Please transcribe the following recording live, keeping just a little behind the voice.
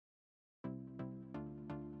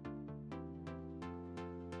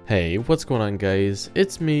Hey, what's going on guys?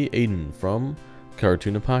 It's me, Aiden from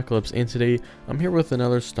Cartoon Apocalypse, and today I'm here with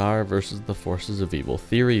another Star versus the Forces of Evil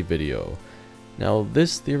theory video. Now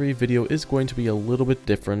this theory video is going to be a little bit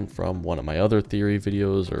different from one of my other theory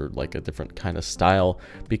videos, or like a different kind of style,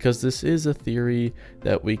 because this is a theory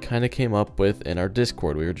that we kind of came up with in our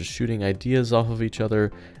Discord. We were just shooting ideas off of each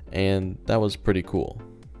other, and that was pretty cool.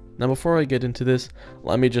 Now before I get into this,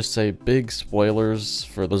 let me just say big spoilers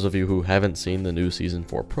for those of you who haven't seen the new Season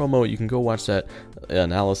 4 promo. You can go watch that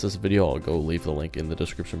analysis video. I'll go leave the link in the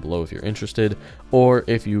description below if you're interested. Or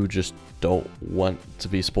if you just don't want to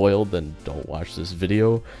be spoiled, then don't watch this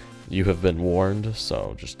video. You have been warned,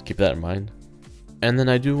 so just keep that in mind. And then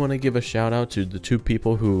I do want to give a shout out to the two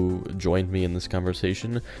people who joined me in this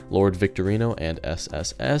conversation, Lord Victorino and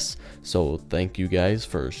SSS. So thank you guys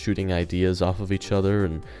for shooting ideas off of each other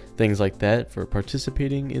and things like that, for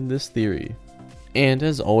participating in this theory. And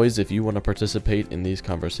as always, if you want to participate in these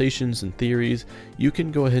conversations and theories, you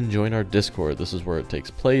can go ahead and join our Discord. This is where it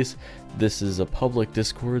takes place. This is a public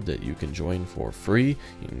Discord that you can join for free.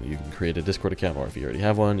 You can create a Discord account, or if you already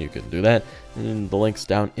have one, you can do that. And the link's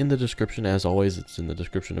down in the description. As always, it's in the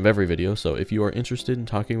description of every video. So if you are interested in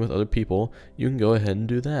talking with other people, you can go ahead and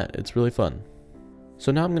do that. It's really fun.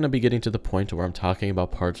 So now I'm going to be getting to the point where I'm talking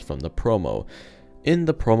about parts from the promo. In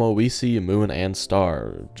the promo, we see Moon and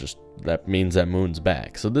Star. Just that means that Moon's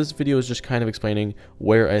back. So this video is just kind of explaining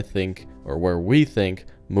where I think, or where we think,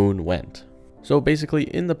 Moon went. So basically,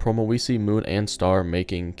 in the promo, we see Moon and Star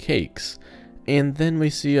making cakes. And then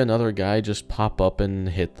we see another guy just pop up and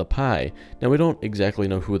hit the pie. Now, we don't exactly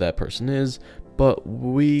know who that person is, but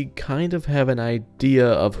we kind of have an idea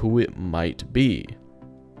of who it might be.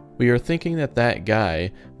 We are thinking that that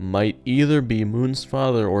guy might either be Moon's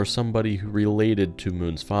father or somebody who related to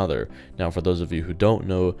Moon's father. Now, for those of you who don't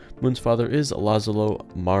know, Moon's father is Lazlo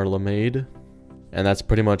Marlamade, and that's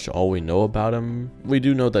pretty much all we know about him. We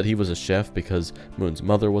do know that he was a chef because Moon's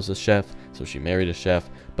mother was a chef, so she married a chef,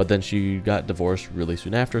 but then she got divorced really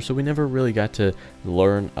soon after, so we never really got to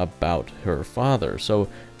learn about her father. So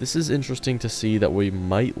this is interesting to see that we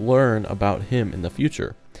might learn about him in the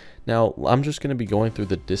future. Now, I'm just going to be going through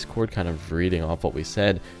the Discord, kind of reading off what we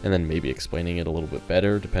said, and then maybe explaining it a little bit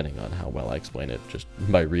better, depending on how well I explain it just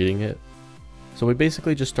by reading it. So we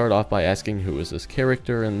basically just start off by asking who is this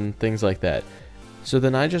character and things like that. So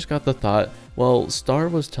then I just got the thought, well, Star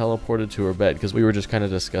was teleported to her bed, because we were just kind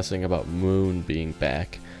of discussing about Moon being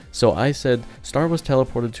back. So I said Star was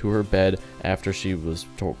teleported to her bed after she was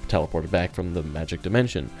teleported back from the magic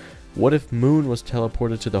dimension. What if Moon was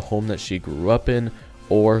teleported to the home that she grew up in,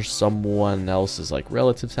 or someone else's like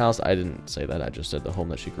relative's house? I didn't say that, I just said the home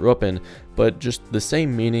that she grew up in, but just the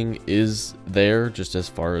same meaning is there, just as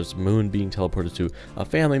far as Moon being teleported to a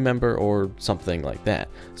family member or something like that.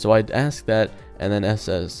 So I'd ask that, and then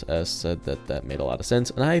SSS said that that made a lot of sense,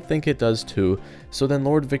 and I think it does too. So then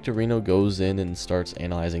Lord Victorino goes in and starts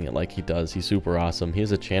analyzing it like he does. He's super awesome. He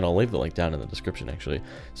has a channel, I'll leave the link down in the description actually,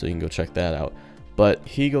 so you can go check that out. But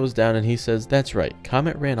he goes down and he says, that's right,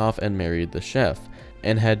 Comet ran off and married the chef,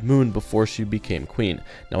 and had Moon before she became queen.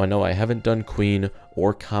 Now I know I haven't done Queen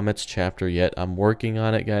or Comet's chapter yet. I'm working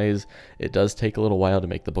on it, guys. It does take a little while to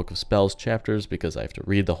make the Book of Spells chapters because I have to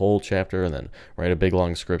read the whole chapter and then write a big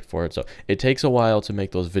long script for it. So it takes a while to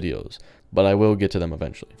make those videos, but I will get to them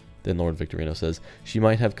eventually. Then Lord Victorino says she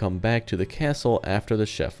might have come back to the castle after the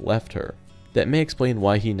chef left her. That may explain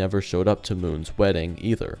why he never showed up to Moon's wedding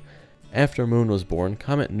either. After Moon was born,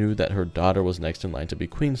 Comet knew that her daughter was next in line to be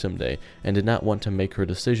queen someday, and did not want to make her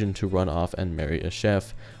decision to run off and marry a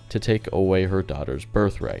chef to take away her daughter's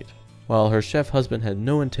birthright. While her chef husband had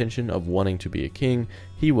no intention of wanting to be a king,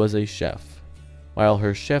 he was a chef.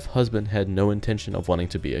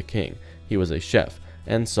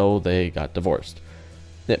 And so they got divorced.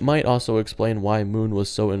 It might also explain why Moon was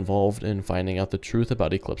so involved in finding out the truth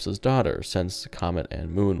about Eclipse's daughter, since Comet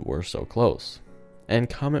and Moon were so close. And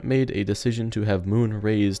Comet made a decision to have Moon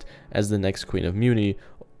raised as the next Queen of Muni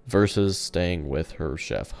versus staying with her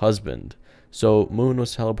chef husband. So Moon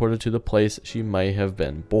was teleported to the place she might have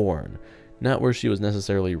been born, not where she was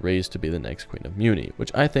necessarily raised to be the next Queen of Muni,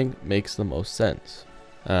 which I think makes the most sense.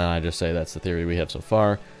 I just say that's the theory we have so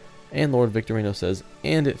far. And Lord Victorino says,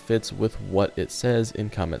 and it fits with what it says in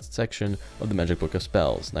Comet's section of the Magic Book of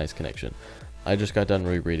Spells. Nice connection. I just got done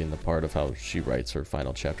rereading the part of how she writes her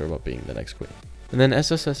final chapter about being the next queen. And then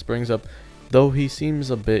SSS brings up, though he seems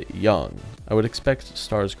a bit young, I would expect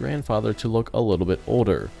Star's grandfather to look a little bit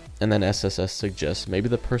older. And then SSS suggests maybe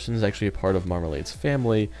the person is actually a part of Marmalade's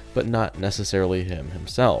family, but not necessarily him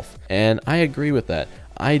himself. And I agree with that.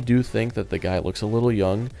 I do think that the guy looks a little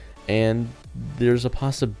young, and there's a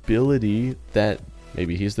possibility that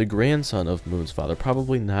Maybe he's the grandson of Moon's father.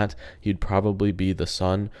 Probably not. He'd probably be the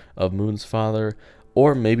son of Moon's father.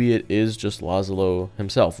 Or maybe it is just Lazlo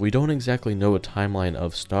himself. We don't exactly know a timeline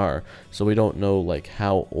of Star, so we don't know like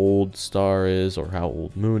how old Star is or how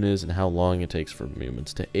old Moon is and how long it takes for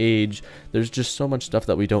humans to age. There's just so much stuff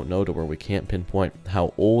that we don't know to where we can't pinpoint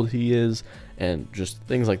how old he is and just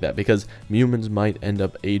things like that, because humans might end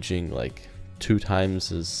up aging like 2 times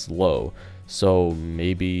as slow. So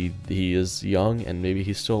maybe he is young and maybe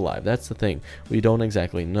he's still alive. That's the thing. We don't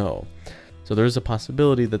exactly know. So there is a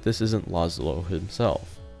possibility that this isn't Lazlo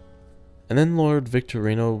himself. And then Lord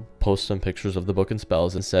Victorino posts some pictures of the book and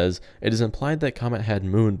spells and says, it is implied that Comet had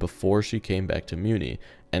Moon before she came back to Muni,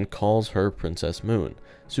 and calls her Princess Moon.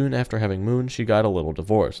 Soon after having Moon, she got a little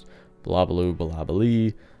divorced. Blah blue, blah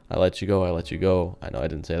blee. I let you go, I let you go. I know I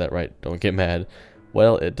didn't say that right, don't get mad.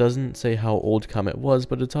 Well, it doesn't say how old Comet was,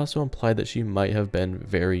 but it's also implied that she might have been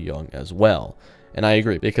very young as well. And I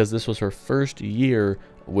agree, because this was her first year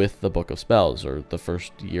with the Book of Spells, or the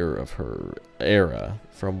first year of her era,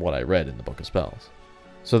 from what I read in the Book of Spells.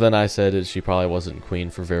 So then I said she probably wasn't queen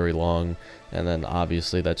for very long, and then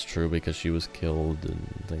obviously that's true because she was killed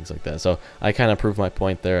and things like that. So I kind of proved my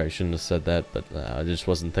point there. I shouldn't have said that, but I just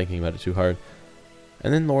wasn't thinking about it too hard.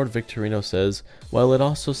 And then Lord Victorino says, well, it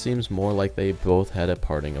also seems more like they both had a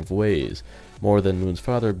parting of ways, more than Moon's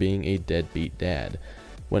father being a deadbeat dad.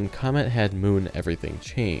 When Comet had Moon, everything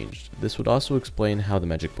changed. This would also explain how the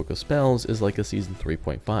Magic Book of Spells is like a Season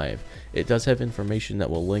 3.5. It does have information that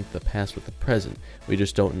will link the past with the present. We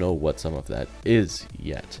just don't know what some of that is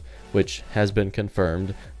yet, which has been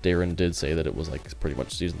confirmed. Darren did say that it was like pretty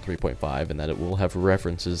much Season 3.5 and that it will have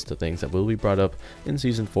references to things that will be brought up in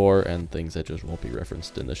Season 4 and things that just won't be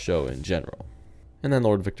referenced in the show in general. And then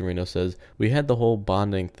Lord Victorino says, we had the whole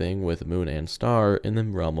bonding thing with Moon and Star in the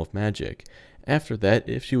realm of magic. After that,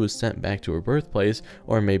 if she was sent back to her birthplace,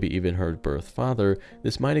 or maybe even her birth father,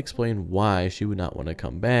 this might explain why she would not want to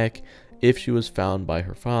come back if she was found by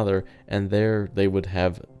her father, and there they would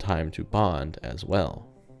have time to bond as well.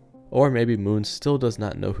 Or maybe Moon still does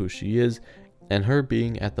not know who she is, and her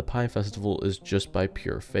being at the Pie Festival is just by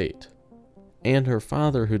pure fate. And her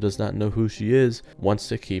father, who does not know who she is, wants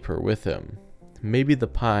to keep her with him. Maybe the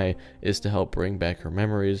pie is to help bring back her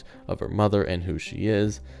memories of her mother and who she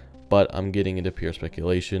is, but I'm getting into pure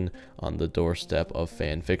speculation on the doorstep of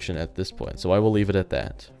fan fiction at this point, so I will leave it at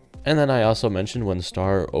that. And then I also mentioned when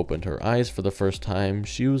Star opened her eyes for the first time,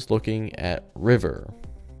 she was looking at River.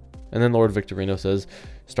 And then Lord Victorino says,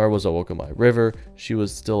 Star was awoken by River, she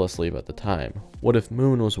was still asleep at the time. What if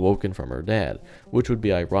Moon was woken from her dad? Which would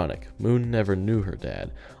be ironic. Moon never knew her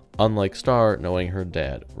dad, unlike Star knowing her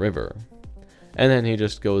dad, River. And then he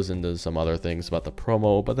just goes into some other things about the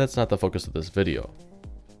promo, but that's not the focus of this video.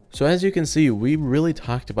 So as you can see, we really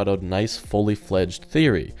talked about a nice fully fledged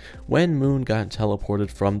theory. When Moon got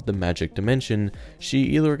teleported from the magic dimension, she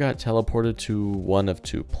either got teleported to one of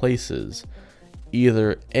 2 places.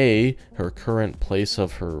 Either A, her current place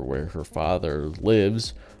of where her father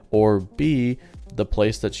lives, or B, the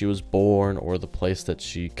place that she was born, or the place that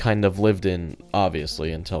she kind of lived in,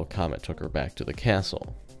 obviously, until Comet took her back to the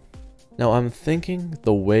castle. Now I'm thinking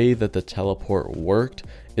the way that the teleport worked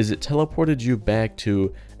is it teleported you back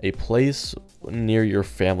to a place near your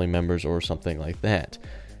family members or something like that.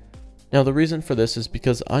 Now the reason for this is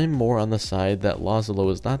because I'm more on the side that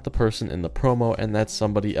Lazlo is not the person in the promo and that's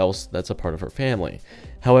somebody else that's a part of her family.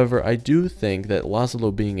 However, I do think that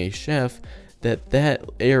Lazlo being a chef, that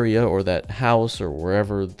area or that house or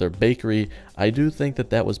wherever their bakery, I do think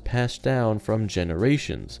that that was passed down from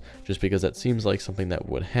generations, just because that seems like something that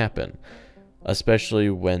would happen.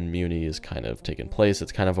 Especially when Muni is kind of taken place,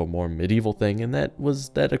 it's kind of a more medieval thing, and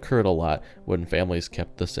that occurred a lot when families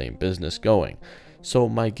kept the same business going. So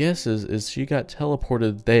my guess is she got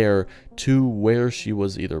teleported there to where she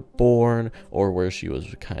was either born or where she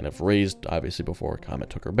was kind of raised, obviously before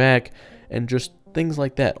Comet took her back, and just things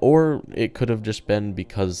like that. Or it could have just been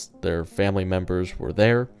because their family members were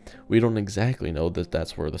there. We don't exactly know.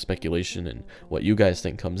 That's where the speculation and what you guys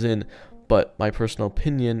think comes in. But my personal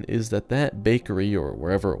opinion is that bakery, or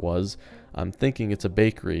wherever it was, I'm thinking it's a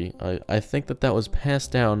bakery, I think that was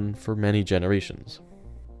passed down for many generations.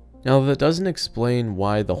 Now that doesn't explain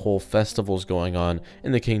why the whole festival's going on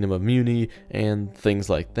in the Kingdom of Muni and things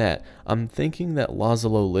like that. I'm thinking that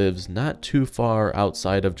Lazlo lives not too far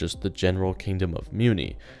outside of just the general Kingdom of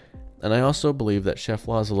Muni. And I also believe that Chef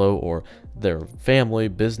Lazlo, or their family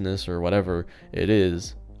business or whatever it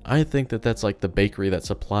is, I think that that's like the bakery that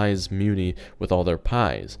supplies Muni with all their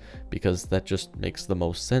pies, because that just makes the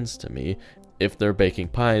most sense to me. if they're baking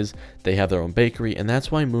pies, they have their own bakery, and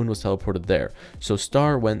that's why Moon was teleported there. So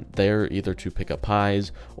Star went there either to pick up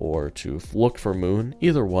pies or to look for Moon,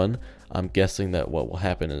 either one. I'm guessing that what will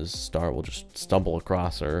happen is Star will just stumble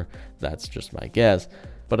across her. That's just my guess.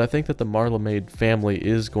 But I think that the Marmalade family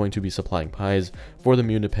is going to be supplying pies for the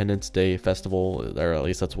Independence Day festival, or at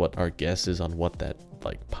least that's what our guess is on what that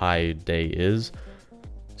like pie day is.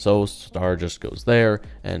 So Star just goes there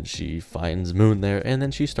and she finds Moon there, and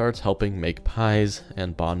then she starts helping make pies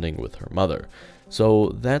and bonding with her mother.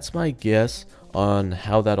 So that's my guess on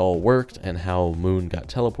how that all worked and how Moon got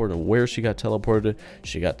teleported, where she got teleported.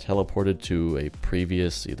 She got teleported to a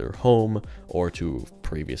previous either home or to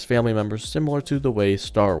previous family members, similar to the way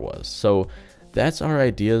Star was. So that's our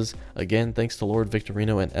ideas. Again, thanks to Lord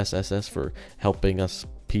Victorino and SSS for helping us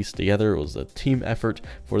piece together. It was a team effort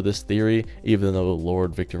for this theory, even though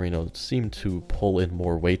Lord Victorino seemed to pull in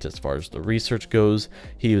more weight as far as the research goes.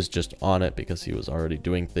 He was just on it because he was already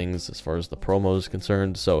doing things as far as the promo is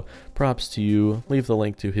concerned. So props to you. Leave the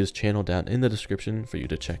link to his channel down in the description for you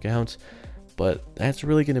to check out. But that's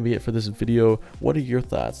really going to be it for this video. What are your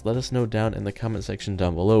thoughts? Let us know down in the comment section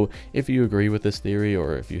down below if you agree with this theory,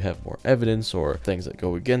 or if you have more evidence or things that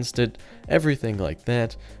go against it, everything like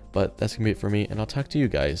that. But that's going to be it for me, and I'll talk to you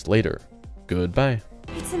guys later. Goodbye.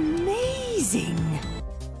 It's amazing.